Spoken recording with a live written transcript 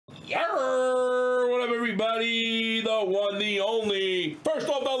Yarr! What up, everybody? The one, the only. First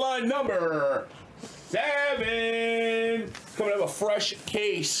off the line, number 7. Coming up a fresh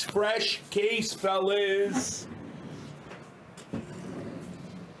case, fellas.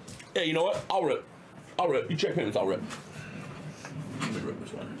 Yeah, you know what? I'll rip. You check payments, I'll rip. Let me rip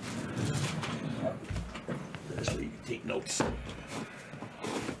this one. This way you can take notes.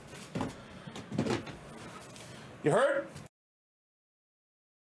 You heard?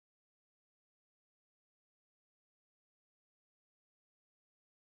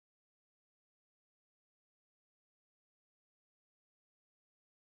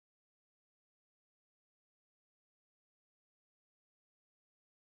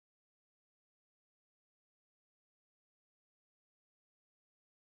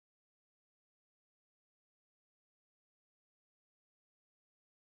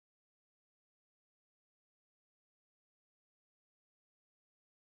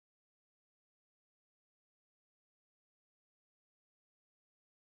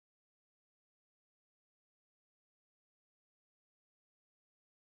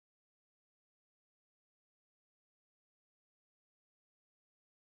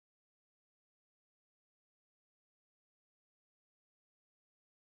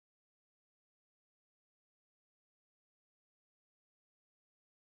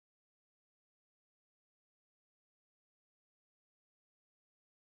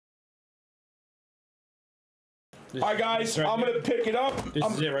 Hi guys, I'm gonna pick it up. This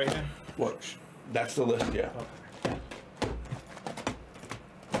is it right here. What? That's the list, yeah.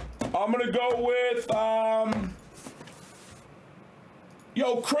 I'm gonna go with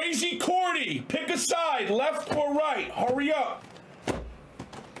yo, Crazy Cordy. Pick a side, left or right. Hurry up.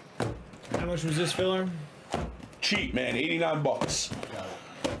 How much was this filler? Cheap, man. 89 bucks.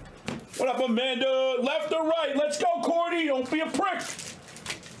 What up, Amanda? Left or right? Let's go, Cordy. Don't be a prick.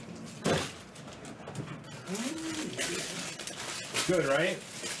 Good, right?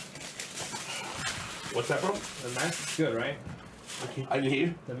 What's that, bro? The mess is good, right? I didn't hear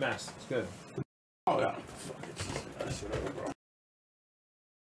you. The mess, it's good. Oh, yeah. Fuck it. That's whatever, bro.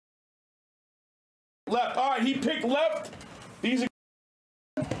 Left. All right, he picked left. These are...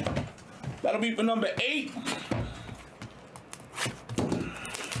 That'll be for number 8.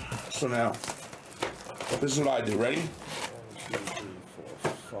 So now, this is what I do. Ready? 1, 2, 3,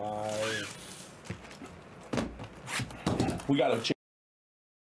 4, 5. We got to change.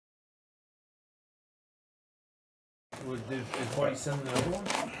 Did Party send another one?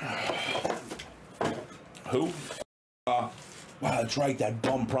 Who? Wow, that's right. That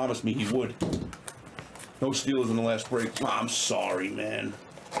bum promised me he would. No steals in the last break. Oh, I'm sorry, man.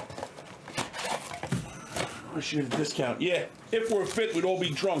 I should have a discount. Yeah, if we're fit, we'd all be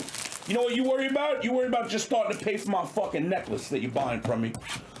drunk. You know what you worry about? You worry about just starting to pay for my fucking necklace that you're buying from me.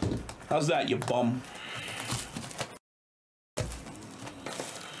 How's that, you bum?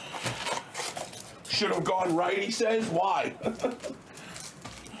 Should have gone right, he says. Why?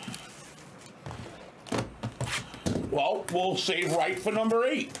 Well, we'll save right for number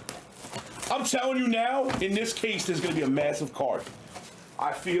 8. I'm telling you now, in this case, there's going to be a massive card.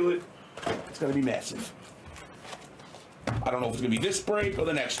 I feel it. It's going to be massive. I don't know if it's going to be this break or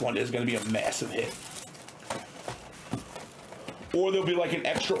the next one. There's going to be a massive hit. Or there'll be like an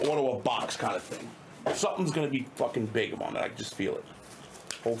extra auto, a box kind of thing. Something's going to be fucking big on it. I just feel it.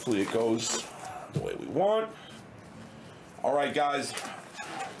 Hopefully it goes the way we want. All right, guys.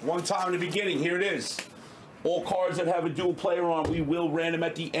 One time in the beginning. Here it is. All cards that have a dual player on, we will random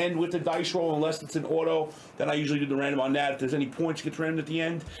at the end with the dice roll, unless it's an auto. Then I usually do the random on that. If there's any points, it gets random at the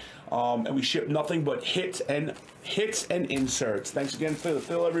end. And we ship nothing but hits and inserts. Thanks again for the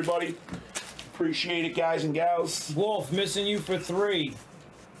fill, everybody. Appreciate it, guys and gals. Wolf, missing you for 3.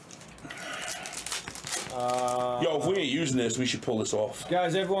 Yo, if we ain't using this, we should pull this off.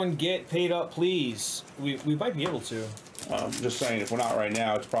 Guys, everyone get paid up, please. We might be able to. Just saying, if we're not right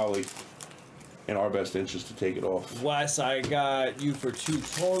now, it's probably in our best interest to take it off. Wes, I got you for 2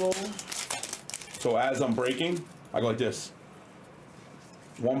 total. So as I'm breaking, I go like this.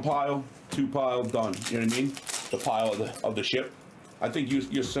 1 pile, 2 pile, done. You know what I mean? The pile of the ship. I think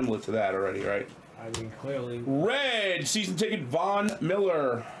you're similar to that already, right? I mean, clearly. Red season ticket, Von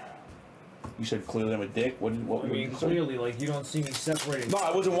Miller. You said clearly I'm a dick. What I mean, clearly, like, you don't see me separating. No,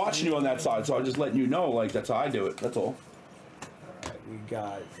 I wasn't watching you on that side, so I'm just letting you know, like, that's how I do it. That's all. Alright, we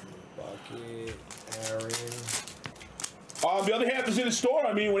got Bucket, Aaron. The other half is in the store.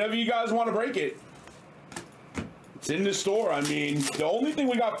 I mean, whenever you guys want to break it, it's in the store. I mean, the only thing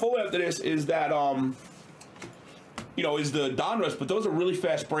we got full after this is that, you know, is the Donruss, but those are really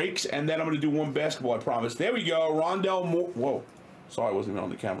fast breaks, and then I'm going to do one basketball, I promise. There we go. Rondell Moore. Whoa. Sorry, I wasn't even on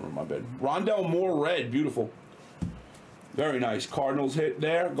the camera in my bed. Rondell Moore red, beautiful. Very nice. Cardinals hit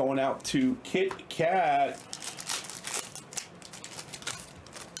there, going out to Kit Kat.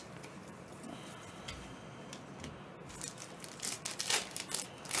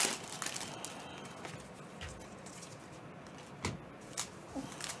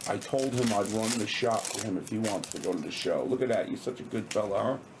 I told him I'd run the shop for him if he wants to go to the show. Look at that. You're such a good fella,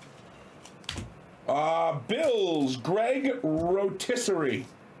 huh? Bills, Greg Rotisserie.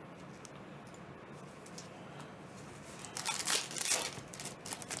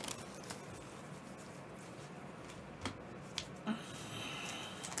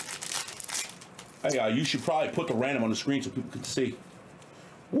 Hey, you should probably put the random on the screen so people can see.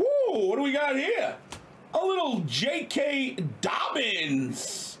 Woo, what do we got here? A little J.K.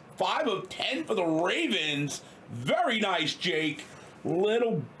 Dobbins. 5 of 10 for the Ravens. Very nice, Jake.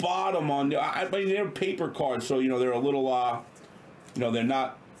 Little bottom on the, I mean, they're paper cards, so, you know, they're a little, you know, they're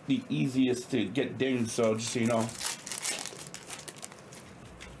not the easiest to get dinged, so just so you know.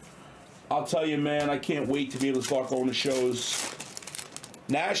 I'll tell you, man, I can't wait to be able to start going to shows.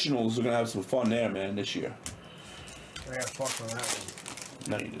 Nationals are going to have some fun there, man, this year. I got fucked on that one.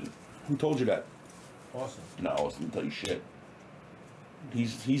 No, you didn't. Who told you that? Awesome. No, I wasn't tell you shit.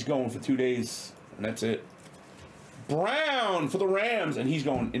 He's going for 2 days, and that's it. Brown for the Rams, and he's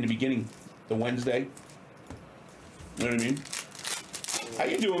going in the beginning, the Wednesday. You know what I mean? How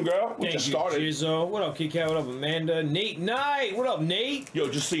you doing, girl? We just started. Jizzo. What up, Kika? What up, Amanda? Nate Knight. What up, Nate? Yo,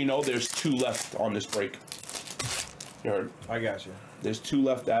 just so you know, there's 2 left on this break. You heard? I got you. There's 2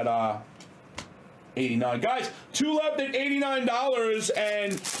 left at 89. Guys, 2 left at $89,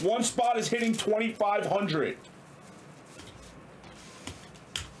 and 1 spot is hitting 2,500.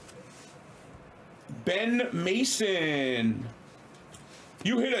 Ben Mason.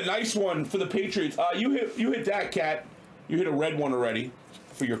 You hit a nice one for the Patriots. You hit that, Cat. You hit a red one already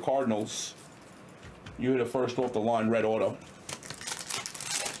for your Cardinals. You hit a first off the line red auto.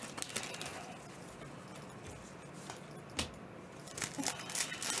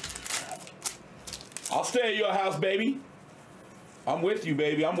 I'll stay at your house, baby. I'm with you,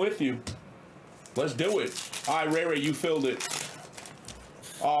 baby. I'm with you. Let's do it. All right, Ray, you filled it.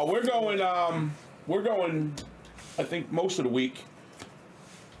 We're going, I think, most of the week.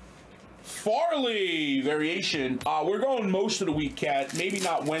 Farley variation. We're going most of the week, Cat. Maybe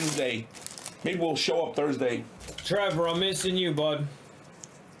not Wednesday. Maybe we'll show up Thursday. Trevor, I'm missing you, bud.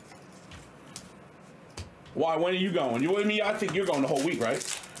 Why? When are you going? You and me? I think you're going the whole week, right?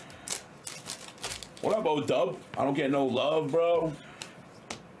 What up, O-Dub? I don't get no love, bro.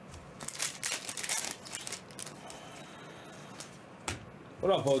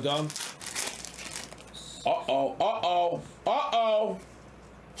 What up, O-Dub? Uh-oh, uh-oh, uh-oh.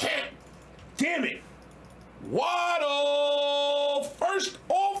 Damn it. Waddle! First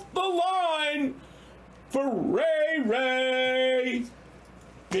off the line for Ray.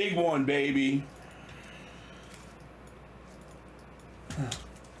 Big one, baby.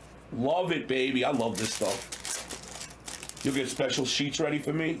 Love it, baby. I love this stuff. You'll get special sheets ready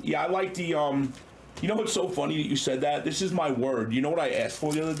for me? Yeah, I like the, you know what's so funny that you said that? This is my word. You know what I asked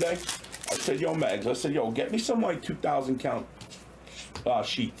for the other day? I said, yo, Mags, I said, yo, get me some, like, 2,000 count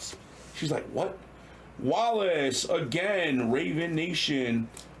sheets. She's like, what? Wallace, again, Raven Nation.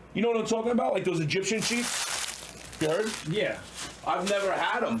 You know what I'm talking about? Like those Egyptian sheets? You heard? Yeah. I've never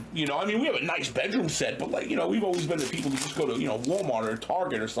had them. You know, I mean, we have a nice bedroom set, but, like, you know, we've always been the people who just go to, you know, Walmart or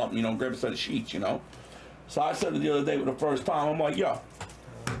Target or something, you know, grab a set of sheets, you know? So I said it the other day for the first time, I'm like, yo,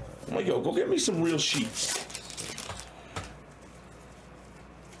 go get me some real sheets.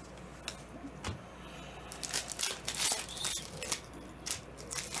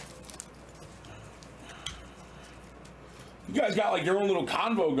 You guys got, like, your own little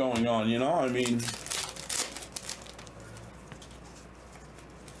convo going on, you know? I mean,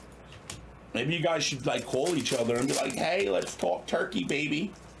 maybe you guys should, like, call each other and be like, hey, let's talk turkey,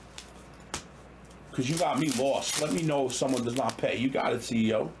 baby. Because you got me lost. Let me know if someone does not pay. You got it,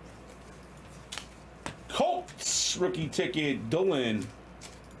 CEO. Colts, rookie ticket, Dylan.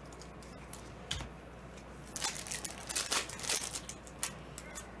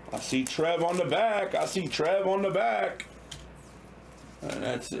 I see Trev on the back. And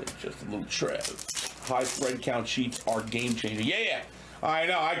that's it. Just a little Trev. High thread count sheets are game changer. Yeah. I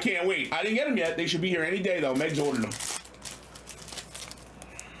know. I can't wait. I didn't get them yet. They should be here any day, though. Meg's ordered them.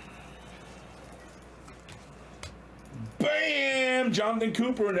 Bam! Jonathan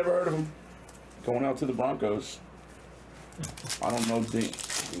Cooper. Never heard of him. Going out to the Broncos. I don't know.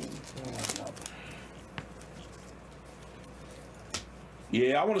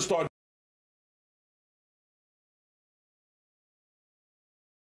 Yeah, I want to start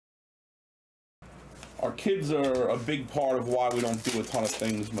Our kids are a big part of why we don't do a ton of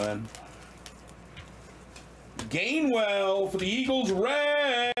things, man. Gainwell for the Eagles,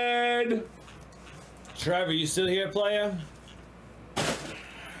 red. Trevor, you still here, player?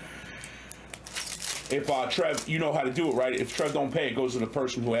 If Trev, you know how to do it, right? If Trev don't pay, it goes to the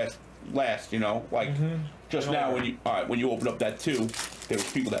person who asked last, you know? Like, just now when you, all right, when you open up that 2, there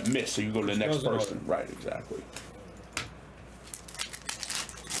was people that missed, so you go to the next person. Right, exactly.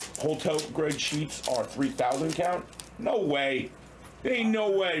 Hotel grade sheets are 3,000 count? No way. There ain't no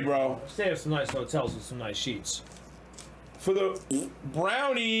way, bro. Stay at some nice hotels with some nice sheets. For the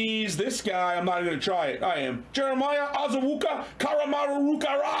brownies, this guy, I'm not even gonna try it. I am. Jeremiah Azawuka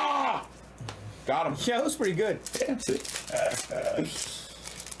Karamarurukara. Got him. Yeah, that was pretty good. That's it.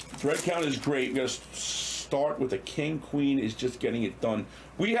 Red count is great. We gotta start with a king. Queen is just getting it done.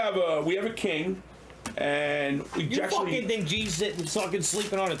 We have a king, and we You actually fucking think G's sitting fucking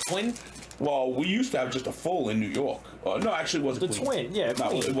sleeping on a twin? Well, we used to have just a full in New York. No, actually, it was a queen. The twin, yeah, No,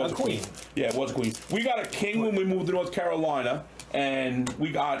 queen, it was a a queen. Yeah, it was a queen. We got a king when we moved to North Carolina, and we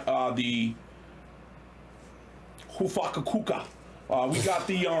got the Hufakakuka. We got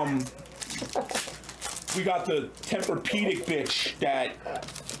the Tempur-Pedic bitch that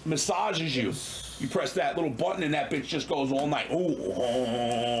massages you. You press that little button and that bitch just goes all night.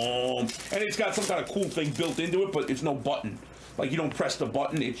 Ooh, and it's got some kind of cool thing built into it, but it's no button. Like, you don't press the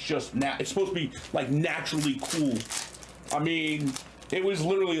button, it's just it's supposed to be like naturally cool. I mean, it was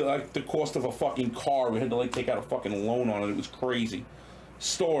literally like the cost of a fucking car. We had to like take out a fucking loan on it. It was crazy.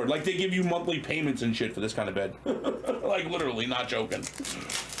 Stored. Like, they give you monthly payments and shit for this kind of bed. Like, literally, not joking.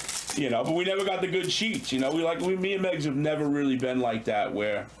 You know, but we never got the good sheets, you know. Me and Megs have never really been like that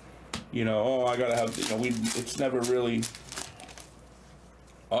where, you know, oh, I gotta have, you know, it's never really.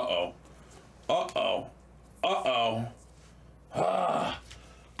 Uh-oh.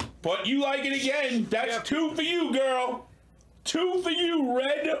 But you like it again. That's 2 for you, girl. 2 for you,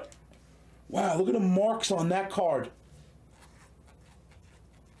 red. Wow, look at the marks on that card.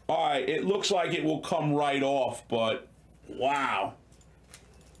 All right, it looks like it will come right off, but wow.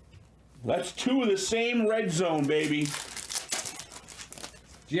 That's 2 of the same red zone, baby.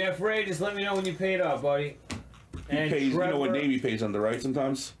 Jeff Ray, just let me know when you paid up, buddy. And pays, Trevor, you know what Navy pays under, right,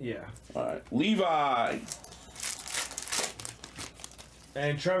 sometimes? Yeah. All right, Levi.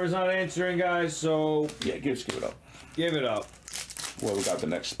 And Trevor's not answering, guys, so... Yeah, just give it up. Give it up. Well, we got the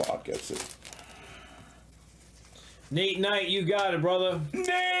next spot, gets it. Nate Knight, you got it, brother.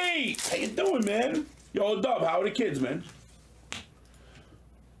 Nate! How you doing, man? Yo, Dub, how are the kids, man?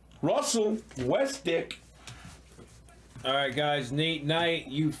 Russell, Westdick. All right, guys, Nate Knight,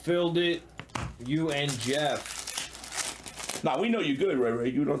 you filled it. You and Jeff. Nah, we know you're good, Ray.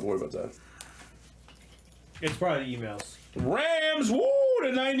 You don't have to worry about that. It's probably the emails. Rams, woo,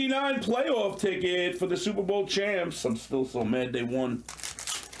 the 99 playoff ticket for the Super Bowl champs. I'm still so mad they won.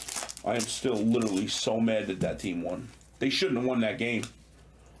 I am still literally so mad that that team won. They shouldn't have won that game.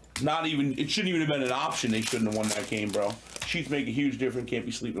 Not even, it shouldn't even have been an option. They shouldn't have won that game, bro. Sheets make a huge difference. Can't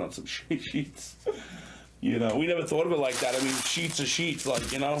be sleeping on some sheets. You know, we never thought of it like that. I mean, sheets are sheets,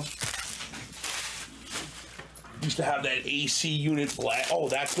 like, you know. Used to have that AC unit black. Oh,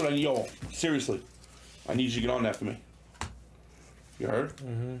 that's what I need. Yo, seriously. I need you to get on that for me. You heard?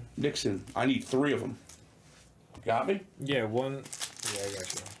 Mm-hmm. Nixon, I need 3 of them. Got me? Yeah, one. Yeah, I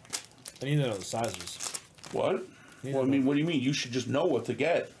got you. I need to know the sizes. What? Well, I mean, what do you mean? You should just know what to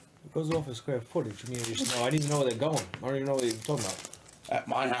get. It goes off of square footage. You mean just know? I need to know where they're going. I don't even know what you're talking about. At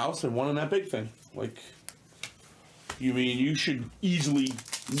my house and one in that big thing. Like, you mean you should easily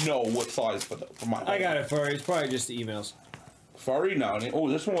know what size for my house. I got it, Furry. It's probably just the emails. Furry? No. Oh,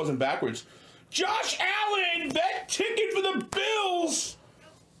 this one wasn't backwards. Josh Allen, that ticket for the Bills.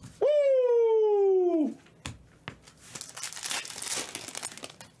 Woo!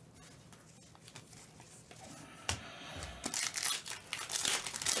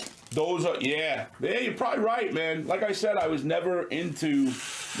 Those are, yeah, you're probably right, man. Like I said, I was never into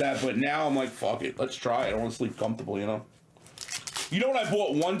that, but now I'm like, fuck it, let's try it. I want to sleep comfortable, you know? You know what I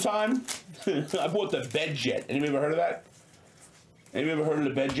bought one time? I bought the bed jet. Anybody ever heard of that? Anybody ever heard of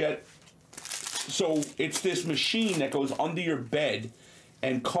the bed jet? So it's this machine that goes under your bed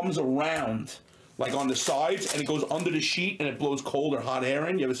and comes around like on the sides, and it goes under the sheet and it blows cold or hot air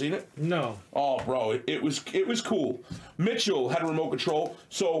in. You ever seen it? No. Oh, bro, it was cool. Mitchell had a remote control,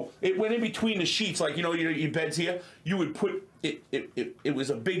 so it went in between the sheets, like, you know, your bed's here. You would put it. It was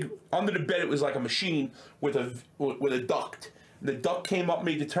a big under the bed. It was like a machine with a duct. The duct came up,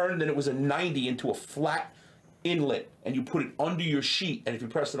 made the turn, then it was a 90 into a flat inlet, and you put it under your sheet, and if you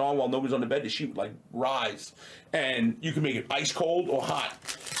press it on while nobody's on the bed, the sheet would like rise, and you can make it ice cold or hot.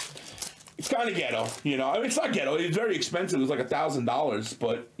 It's kind of ghetto, you know. I mean, it's not ghetto. It's very expensive. It was like $1,000,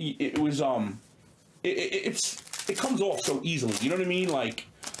 but it was it comes off so easily. You know what I mean? Like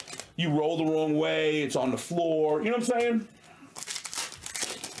you roll the wrong way, it's on the floor. You know what I'm saying?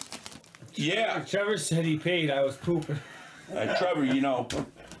 Yeah. Trevor said he paid. I was pooping. Trevor, you know,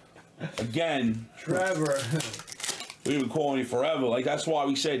 again. Trevor. We've been calling you forever. Like that's why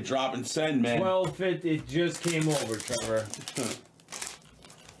we said drop and send, man. 12 it just came over, Trevor.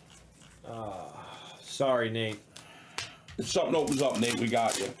 Sorry, Nate. If something opens up, Nate, we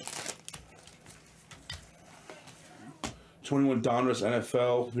got you. 21 Donruss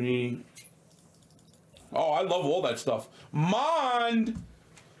NFL. Panini. Oh, I love all that stuff. Mond.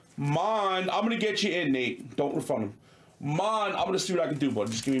 I'm gonna get you in, Nate. Don't refund him. I'm gonna see what I can do,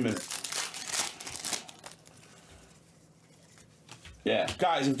 bud. Just give me a minute. Yeah,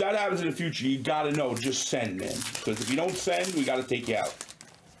 guys, if that happens in the future, you gotta know, just send, man. Because if you don't send, we gotta take you out.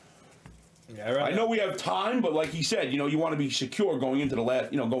 Yeah, right. I know we have time, but like he said, you know, you want to be secure going into the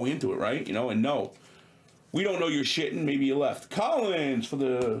last, you know, going into it, right? You know, and no, we don't know you're shitting. Maybe you left. Collins for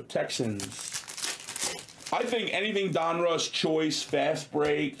the Texans. I think anything Donruss, choice, fast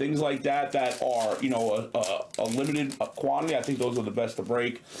break, things like that are, you know, a limited quantity. I think those are the best to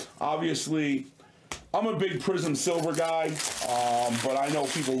break. Obviously, I'm a big Prism Silver guy, but I know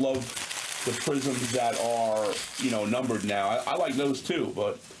people love the Prisms that are, you know, numbered now. I like those too,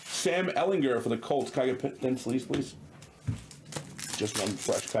 but Sam Ellinger for the Colts. Can I get 10 sleeves, please? Just one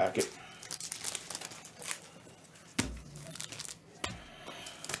fresh packet.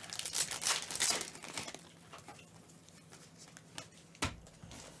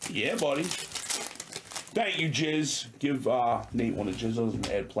 Yeah, buddy. Thank you, Jizz. Give Nate one of Jizzos and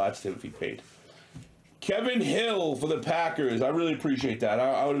add Platts to him if he paid. Kevin Hill for the Packers. I really appreciate that.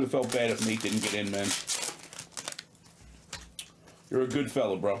 I would have felt bad if Nate didn't get in, man. You're a good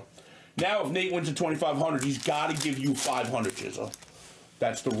fella, bro. Now, if Nate wins at 2,500, he's got to give you 500, Jizzo.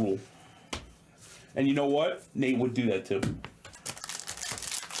 That's the rule. And you know what? Nate would do that too.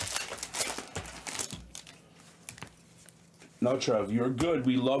 No, Trev, you're good.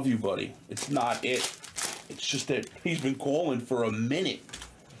 We love you, buddy. It's not it. It's just that he's been calling for a minute.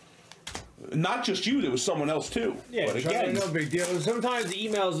 Not just you, there was someone else too. Yeah, but again, no big deal. Sometimes the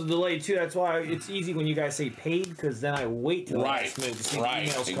emails are delayed too. That's why it's easy when you guys say paid, because then I wait till the last minute to see the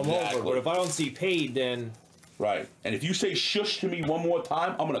emails come over. But if I don't see paid, then... Right. And if you say shush to me one more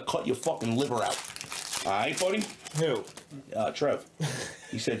time, I'm going to cut your fucking liver out. All right, buddy? Who? Trev.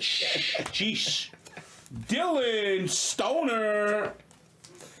 He said shh. Jeesh. Dylan Stoner.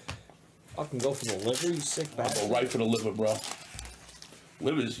 Fucking go for the liver, you sick bastard. I'll go right for the liver, bro.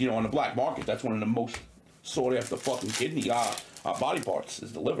 Liver's, you know, on the black market, that's one of the most sought after fucking kidney body parts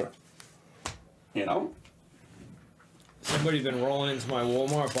is the liver. You know? Somebody's been rolling into my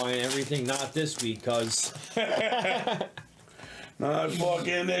Walmart buying everything, not this week, cuz. Not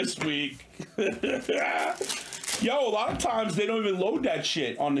fucking this week. Yo, a lot of times they don't even load that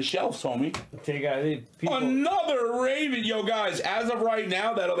shit on the shelves, homie. Another Raven. Yo, guys, as of right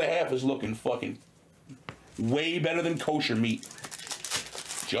now, that other half is looking fucking way better than kosher meat.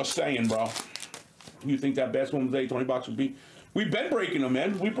 Just saying, bro. You think that best one today, $20 would be? We've been breaking them,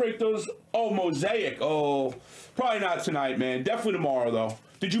 man. We break those. Oh, Mosaic. Oh, probably not tonight, man. Definitely tomorrow, though.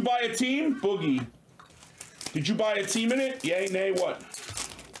 Did you buy a team? Boogie. Did you buy a team in it? Yay, nay, what?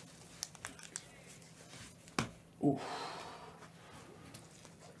 Oof.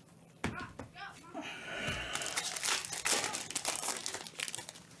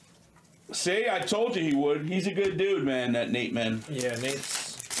 See, I told you he would. He's a good dude, man, that Nate, man. Yeah, Nate's...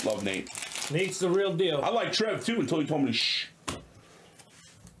 Love Nate. Nate's the real deal. I like Trev, too, until he told me to shh.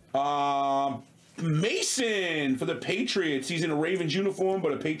 Mason for the Patriots. He's in a Ravens uniform,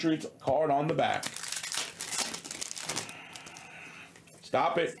 but a Patriots card on the back.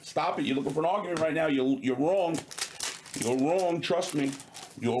 Stop it. Stop it. You're looking for an argument right now. You're wrong. You're wrong. Trust me.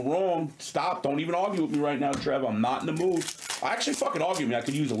 You're wrong. Stop. Don't even argue with me right now, Trev. I'm not in the mood. Actually, fucking argue with me. I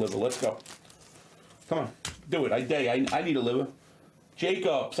could use a liver. Let's go. Come on. Do it. I need a liver.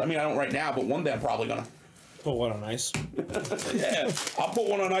 Jacobs. I mean, I don't right now, but one day I'm probably going to. Put one on ice. Yeah. I'll put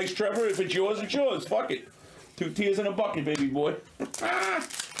one on ice, Trevor. If it's yours, it's yours. Fuck it. 2 tears in a bucket, baby boy.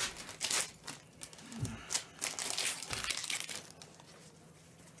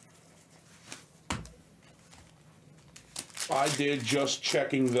 I did just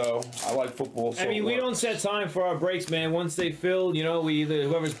checking though. I like football. So I mean, we don't set time for our breaks, man. Once they fill, you know, we either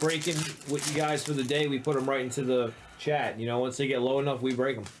whoever's breaking with you guys for the day, we put them right into the chat. You know, once they get low enough, we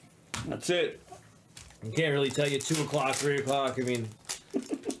break them. That's it. I can't really tell you 2 o'clock, 3 o'clock. I mean,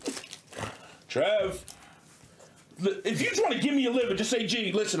 Trev, If you just want to give me your liver, just say,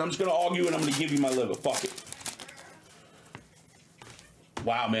 gee, listen, I'm just going to argue and I'm going to give you my liver. Fuck it.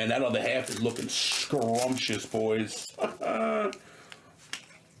 Wow, man, that other half is looking scrumptious, boys. Wow,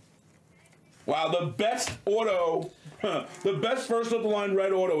 the best auto, the best first of the line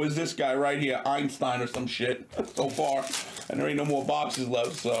red auto is this guy right here, Einstein or some shit, so far. And there ain't no more boxes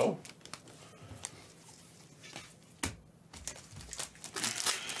left, so.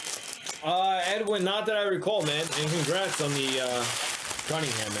 Edwin, not that I recall, man. And congrats on the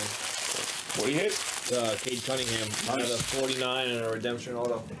Cunningham, man. What do you hit? Cade Cunningham. Nice. A 49 and a redemption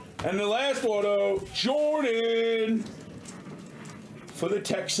auto. And the last auto, Jordan for the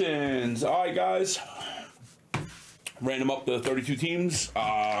Texans. All right, guys. Random up the 32 teams.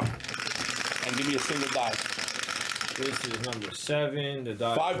 And give me a single die. This is number 7. The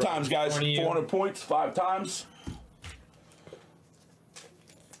die 5 times, guys. 400 points, 5 times.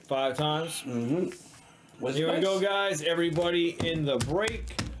 5 times. Mm-hmm. Here we go, guys. Everybody in the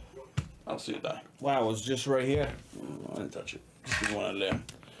break. I'll see it die. Wow, it's just right here. I didn't touch it. Just the one out there.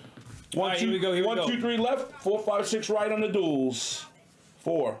 All right, here we go. Here we go. 1, 2, 3 left. 4, 5, 6 right on the duels.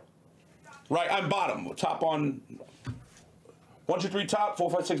 4. Right, I'm bottom. Top on. 1, 2, 3 top.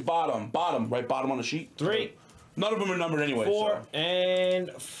 4, 5, 6 bottom. Bottom. Right bottom on the sheet. 3. None of them are numbered anyway. 4 so.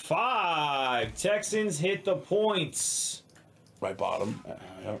 and 5. Texans hit the points. Right bottom.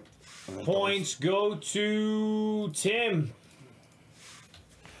 Yep. Points go to Tim.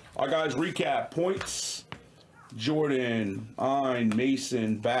 All right, guys, recap. Points. Jordan, Ein,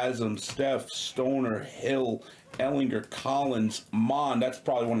 Mason, Basem, Steph, Stoner, Hill, Ellinger, Collins, Mond. That's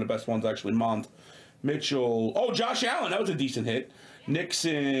probably one of the best ones, actually. Mond. Mitchell. Oh, Josh Allen. That was a decent hit.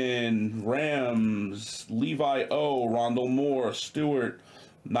 Nixon, Rams, Levi O, Rondell Moore, Stewart.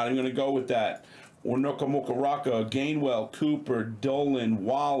 Not even going to go with that. Ornoka Mokaraka, Gainwell, Cooper, Dolan,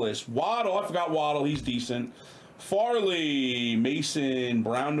 Wallace, Waddle. I forgot Waddle. He's decent. Farley, Mason,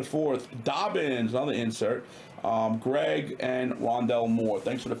 Brown the fourth, Dobbins, another insert. Greg and Rondell Moore.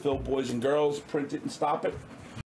 Thanks for the fill, boys and girls. Print it and stop it.